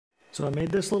So I made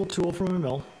this little tool from a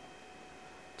mill.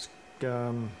 It's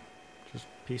just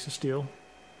a piece of steel.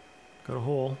 Got a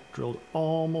hole drilled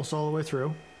almost all the way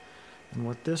through. And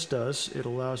what this does, it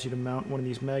allows you to mount one of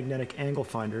these magnetic angle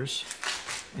finders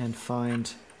and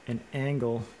find an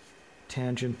angle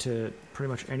tangent to pretty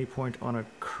much any point on a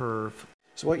curve.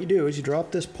 So what you do is you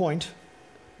drop this point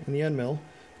in the end mill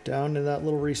down in that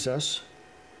little recess,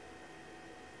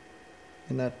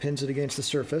 and that pins it against the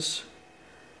surface.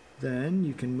 Then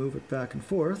you can move it back and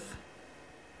forth.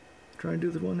 Try and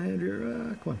do the one hand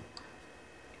here. Come on.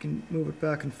 You can move it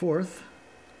back and forth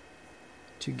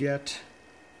to get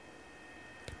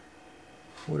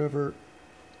whatever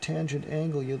tangent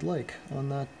angle you'd like on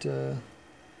that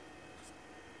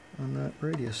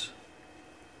radius.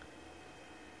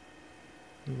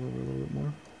 Move over a little bit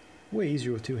more. Way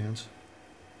easier with two hands.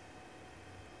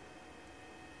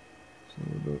 So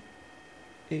we're about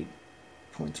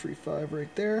 8.35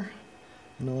 right there.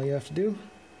 And all you have to do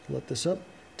is let this up,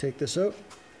 take this out,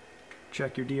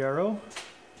 check your DRO,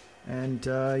 and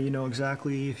you know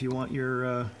exactly if you want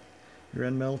your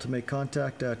end mill to make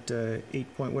contact at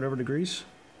 8 point whatever degrees,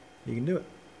 you can do it.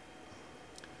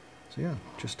 So yeah,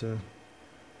 just a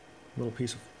little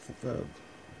piece of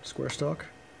square stock,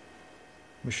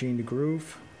 machine to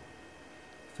groove.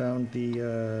 Found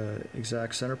the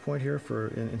exact center point here for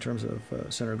in terms of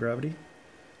center of gravity,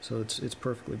 so it's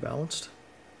perfectly balanced.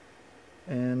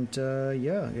 And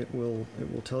yeah, it will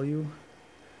tell you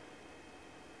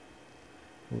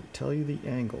the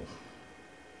angle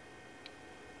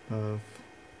of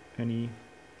any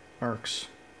arcs.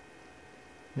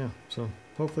 Yeah, so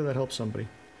hopefully that helps somebody.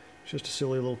 It's just a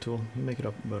silly little tool. You make it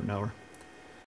up in about an hour.